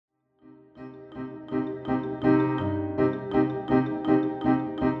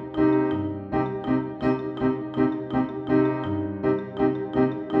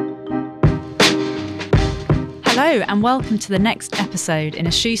Hello and welcome to the next episode in a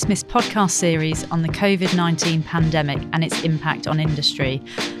Shoesmiths podcast series on the COVID-19 pandemic and its impact on industry.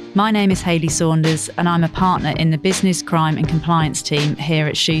 My name is Hayley Saunders and I'm a partner in the Business, Crime and Compliance team here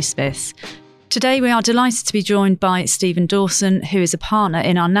at Shoesmiths. Today we are delighted to be joined by Stephen Dawson, who is a partner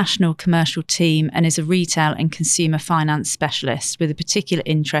in our national commercial team and is a retail and consumer finance specialist with a particular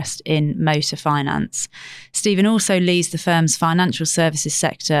interest in motor finance. Stephen also leads the firm's financial services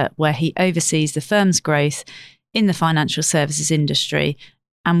sector, where he oversees the firm's growth in the financial services industry.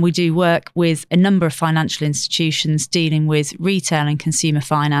 And we do work with a number of financial institutions dealing with retail and consumer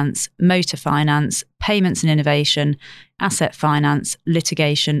finance, motor finance, payments and innovation, asset finance,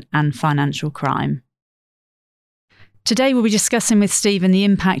 litigation and financial crime. Today we'll be discussing with Stephen the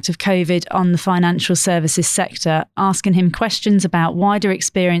impact of COVID on the financial services sector, asking him questions about wider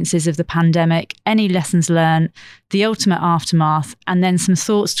experiences of the pandemic, any lessons learned, the ultimate aftermath, and then some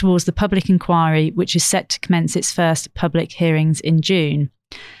thoughts towards the public inquiry, which is set to commence its first public hearings in June.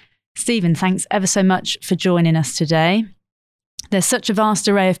 Stephen, thanks ever so much for joining us today. There's such a vast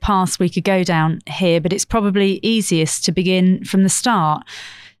array of paths we could go down here, but it's probably easiest to begin from the start.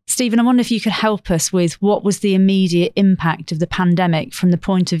 Stephen, I wonder if you could help us with what was the immediate impact of the pandemic from the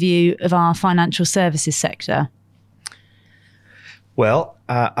point of view of our financial services sector? Well,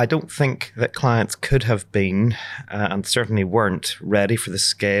 I don't think that clients could have been, and certainly weren't, ready for the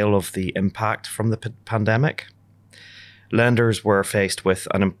scale of the impact from the pandemic. Lenders were faced with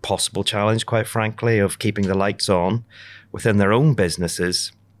an impossible challenge, quite frankly, of keeping the lights on within their own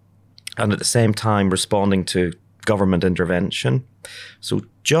businesses and at the same time responding to government intervention. So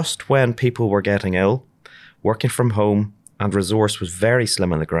just when people were getting ill, working from home and resource was very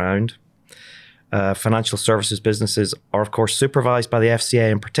slim on the ground, financial services businesses are of course supervised by the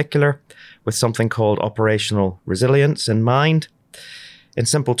FCA in particular with something called operational resilience in mind. In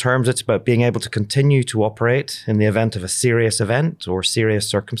simple terms, it's about being able to continue to operate in the event of a serious event or serious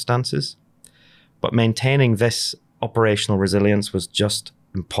circumstances. But maintaining this operational resilience was just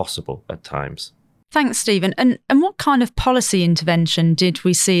impossible at times. Thanks, Stephen. And what kind of policy intervention did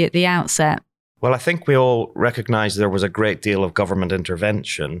we see at the outset? Well, I think we all recognise there was a great deal of government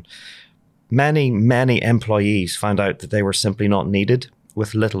intervention. Many employees found out that they were simply not needed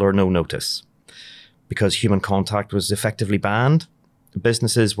with little or no notice. Because human contact was effectively banned,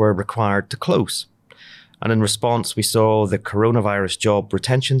 businesses were required to close. And in response, we saw the coronavirus job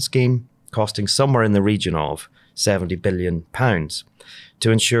retention scheme costing somewhere in the region of £70 billion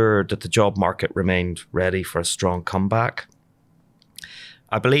to ensure that the job market remained ready for a strong comeback.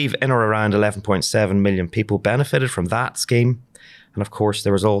 I believe in or around 11.7 million people benefited from that scheme. And of course,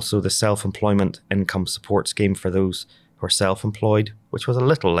 there was also the self-employment income support scheme for those who are self-employed, which was a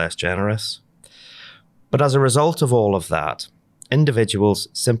little less generous. But as a result of all of that, individuals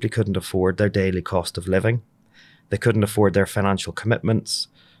simply couldn't afford their daily cost of living. They couldn't afford their financial commitments,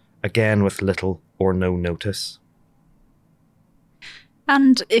 again with little or no notice.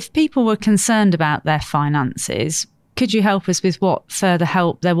 And if people were concerned about their finances, could you help us with what further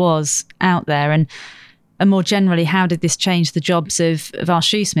help there was out there? And more generally, how did this change the jobs of our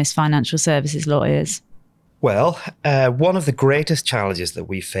Shoesmiths financial services lawyers? Well, one of the greatest challenges that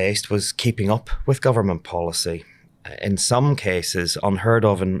we faced was keeping up with government policy. In some cases, unheard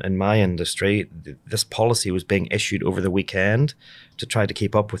of in my industry, this policy was being issued over the weekend to try to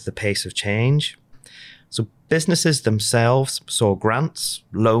keep up with the pace of change. So businesses themselves saw grants,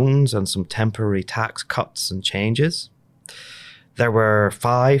 loans, and some temporary tax cuts and changes. There were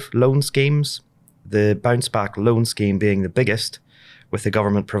 5 loan schemes, the bounce back loan scheme being the biggest, with the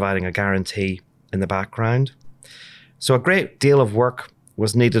government providing a guarantee in the background. So a great deal of work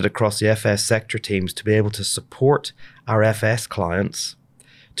was needed across the FS sector teams to be able to support our FS clients,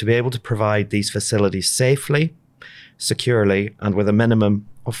 to be able to provide these facilities safely, securely, and with a minimum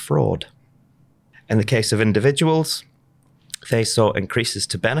of fraud. In the case of individuals, they saw increases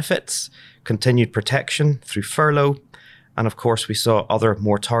to benefits, continued protection through furlough, and of course we saw other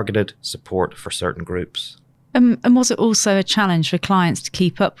more targeted support for certain groups. And was it also a challenge for clients to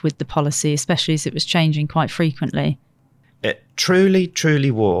keep up with the policy, especially as it was changing quite frequently? It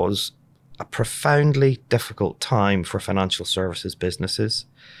truly was a profoundly difficult time for financial services businesses.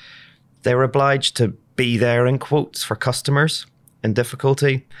 They were obliged to be there, in quotes, for customers in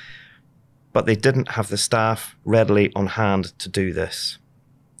difficulty, but they didn't have the staff readily on hand to do this.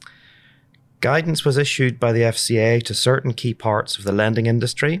 Guidance was issued by the FCA to certain key parts of the lending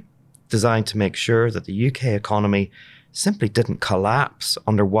industry, designed to make sure that the UK economy simply didn't collapse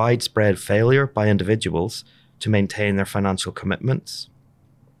under widespread failure by individuals to maintain their financial commitments.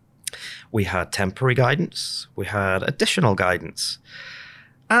 We had temporary guidance, we had additional guidance,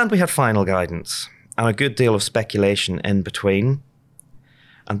 and we had final guidance. and a good deal of speculation in between.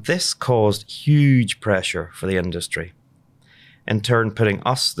 And this caused huge pressure for the industry, in turn putting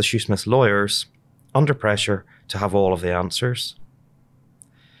us, the Shoosmiths lawyers, under pressure to have all of the answers.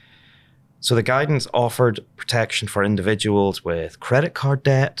 So the guidance offered protection for individuals with credit card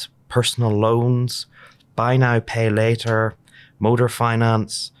debt, personal loans, buy now, pay later, motor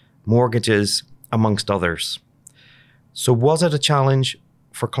finance, mortgages, amongst others. So was it a challenge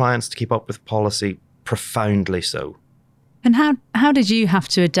for clients to keep up with policy? Profoundly so. And how did you have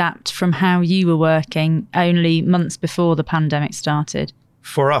to adapt from how you were working only months before the pandemic started?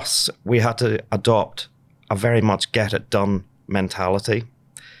 For us, we had to adopt a very much get it done mentality.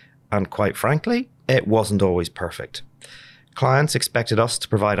 And quite frankly, it wasn't always perfect. Clients expected us to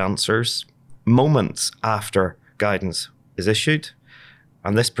provide answers moments after guidance is issued,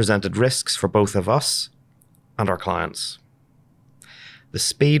 and this presented risks for both of us and our clients. The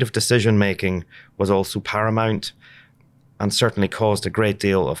speed of decision making was also paramount and certainly caused a great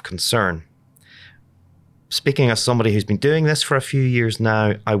deal of concern. Speaking as somebody who's been doing this for a few years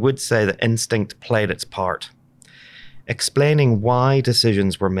now, I would say that instinct played its part. Explaining why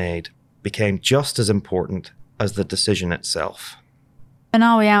decisions were made became just as important as the decision itself. And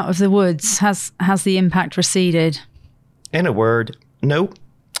are we out of the woods? Has the impact receded? In a word, no.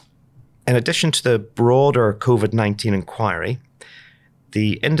 In addition to the broader COVID-19 inquiry,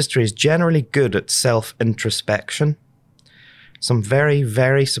 the industry is generally good at self-introspection. Some very,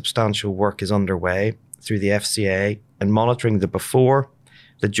 very substantial work is underway through the FCA in monitoring the before,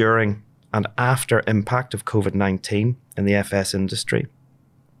 the during, and after impact of COVID-19 in the FS industry.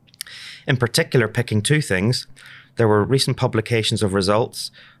 In particular, picking two things, there were recent publications of results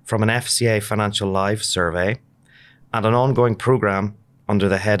from an FCA Financial Lives survey and an ongoing programme under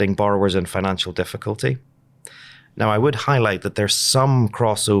the heading Borrowers in Financial Difficulty. Now, I would highlight that there's some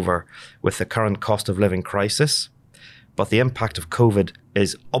crossover with the current cost of living crisis, but the impact of COVID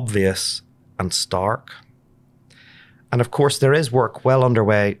is obvious and stark. And of course, there is work well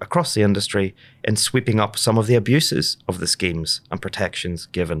underway across the industry in sweeping up some of the abuses of the schemes and protections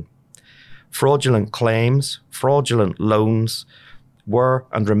given. Fraudulent claims, fraudulent loans were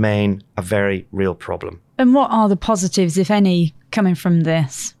and remain a very real problem. And what are the positives, if any, coming from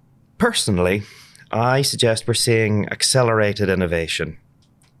this? Personally, I suggest we're seeing accelerated innovation,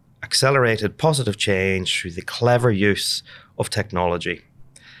 accelerated positive change through the clever use of technology.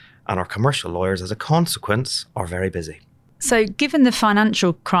 And our commercial lawyers, as a consequence, are very busy. So given the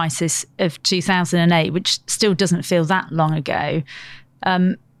financial crisis of 2008, which still doesn't feel that long ago,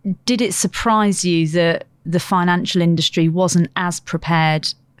 did it surprise you that the financial industry wasn't as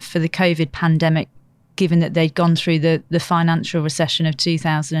prepared for the COVID pandemic, given that they'd gone through the financial recession of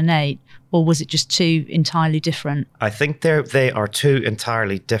 2008? Or was it just two entirely different? I think they are two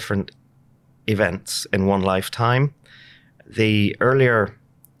entirely different events in one lifetime. The earlier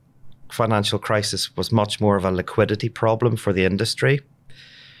financial crisis was much more of a liquidity problem for the industry.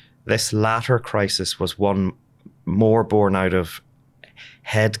 This latter crisis was one more born out of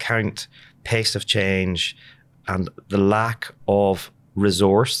headcount, pace of change, and the lack of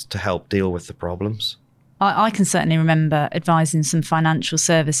resource to help deal with the problems. I can certainly remember advising some financial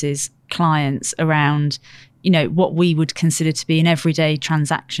services clients around, what we would consider to be an everyday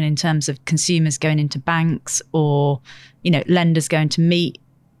transaction in terms of consumers going into banks or, lenders going to meet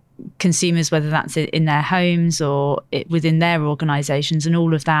consumers, whether that's in their homes or within their organisations, and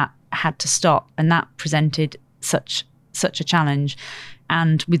all of that had to stop. And that presented such a challenge.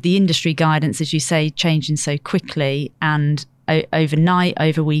 And with the industry guidance, as you say, changing so quickly and overnight,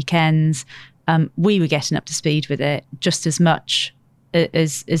 over weekends, we were getting up to speed with it just as much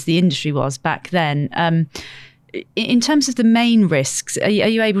as the industry was back then. In terms of the main risks, are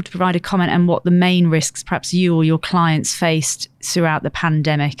you able to provide a comment on what the main risks perhaps you or your clients faced throughout the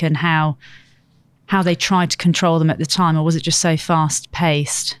pandemic and how they tried to control them at the time, or was it just so fast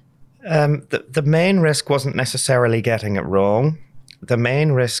paced? The main risk wasn't necessarily getting it wrong. The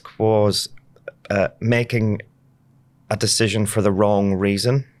main risk was making a decision for the wrong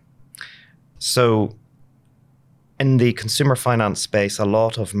reason. So in the consumer finance space, a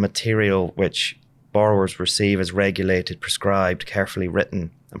lot of material which borrowers receive is regulated, prescribed, carefully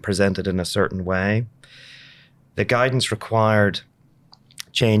written and presented in a certain way. The guidance required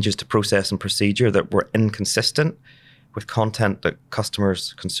changes to process and procedure that were inconsistent with content that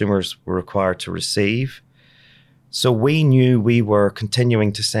consumers were required to receive. So we knew we were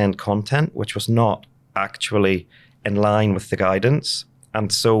continuing to send content which was not actually in line with the guidance.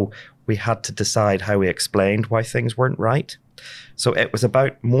 And so we had to decide how we explained why things weren't right. So it was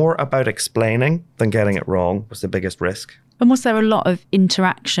more about explaining than getting it wrong was the biggest risk. And was there a lot of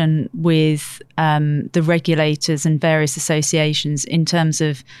interaction with the regulators and various associations in terms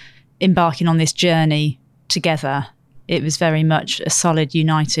of embarking on this journey together? It was very much a solid,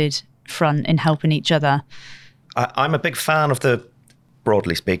 united front in helping each other. I'm a big fan of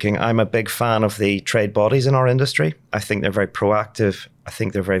broadly speaking, I'm a big fan of the trade bodies in our industry. I think they're very proactive. I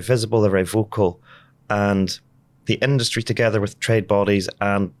think they're very visible. They're very vocal. And the industry together with trade bodies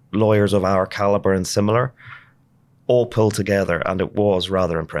and lawyers of our caliber and similar all pulled together. And it was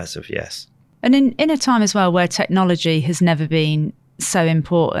rather impressive, yes. And in a time as well where technology has never been so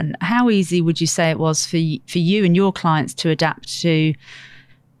important, how easy would you say it was for you and your clients to adapt to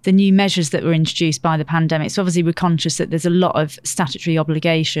the new measures that were introduced by the pandemic? So obviously we're conscious that there's a lot of statutory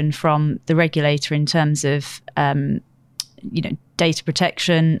obligation from the regulator in terms of data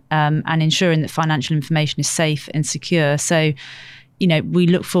protection and ensuring that financial information is safe and secure. So, we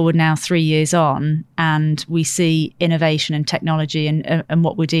look forward now 3 years on and we see innovation and technology and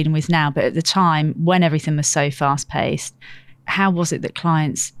what we're dealing with now. But at the time when everything was so fast paced, how was it that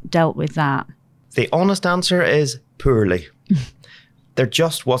clients dealt with that? The honest answer is poorly. There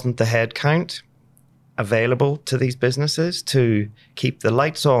just wasn't the headcount available to these businesses to keep the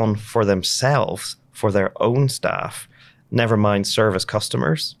lights on for themselves, for their own staff, never mind service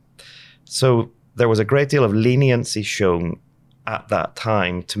customers. So there was a great deal of leniency shown at that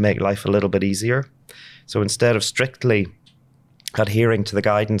time to make life a little bit easier. So instead of strictly adhering to the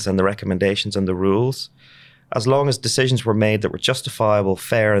guidance and the recommendations and the rules, as long as decisions were made that were justifiable,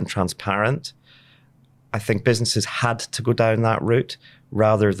 fair and transparent, I think businesses had to go down that route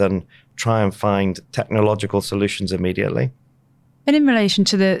rather than try and find technological solutions immediately. And in relation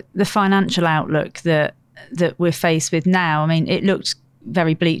to the financial outlook that we're faced with now, I mean, it looked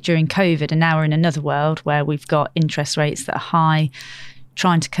very bleak during COVID, and now we're in another world where we've got interest rates that are high,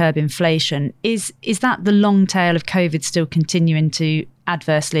 trying to curb inflation. Is that the long tail of COVID still continuing to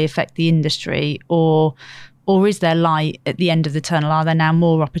adversely affect the industry, or is there light at the end of the tunnel? Are there now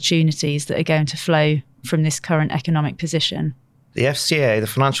more opportunities that are going to flow from this current economic position? The FCA, the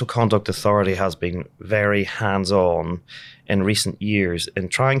Financial Conduct Authority, has been very hands-on in recent years in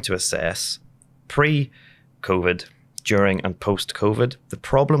trying to assess pre-COVID, during and post-COVID. The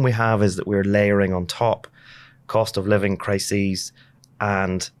problem we have is that we're layering on top cost of living crises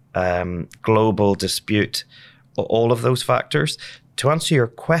and global dispute, all of those factors. To answer your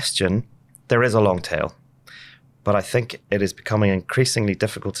question, there is a long tail, but I think it is becoming increasingly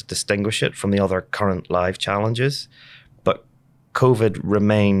difficult to distinguish it from the other current live challenges. But COVID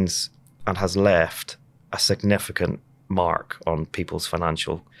remains and has left a significant mark on people's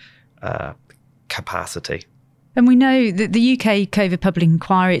financial capacity. And we know that the UK COVID public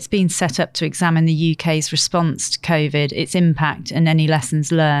inquiry, it's been set up to examine the UK's response to COVID, its impact and any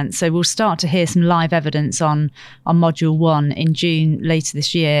lessons learned. So we'll start to hear some live evidence on Module 1 in June later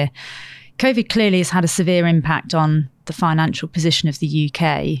this year. COVID clearly has had a severe impact on the financial position of the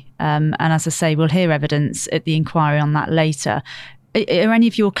UK. And as I say, we'll hear evidence at the inquiry on that later. Are any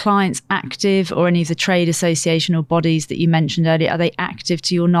of your clients active, or any of the trade association or bodies that you mentioned earlier, are they active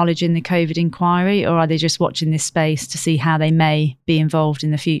to your knowledge in the COVID inquiry, or are they just watching this space to see how they may be involved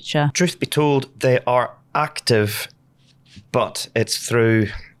in the future? Truth be told, they are active, but it's through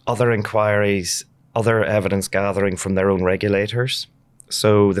other inquiries, other evidence gathering from their own regulators.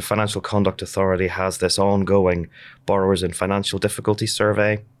 So the Financial Conduct Authority has this ongoing borrowers in financial difficulty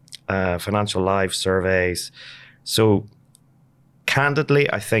survey, financial lives surveys. So candidly,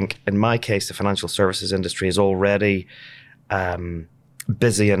 I think in my case, the financial services industry is already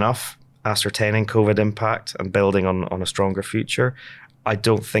busy enough ascertaining COVID impact and building on a stronger future. I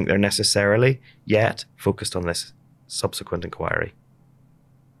don't think they're necessarily yet focused on this subsequent inquiry.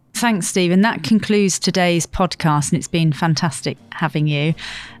 Thanks, Stephen. That concludes today's podcast, and it's been fantastic having you.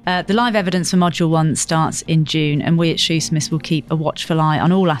 The live evidence for Module 1 starts in June, and we at Shoosmiths will keep a watchful eye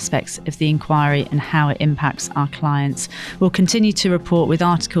on all aspects of the inquiry and how it impacts our clients. We'll continue to report with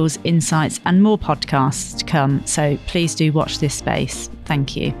articles, insights and more podcasts to come, so please do watch this space.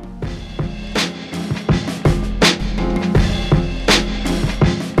 Thank you.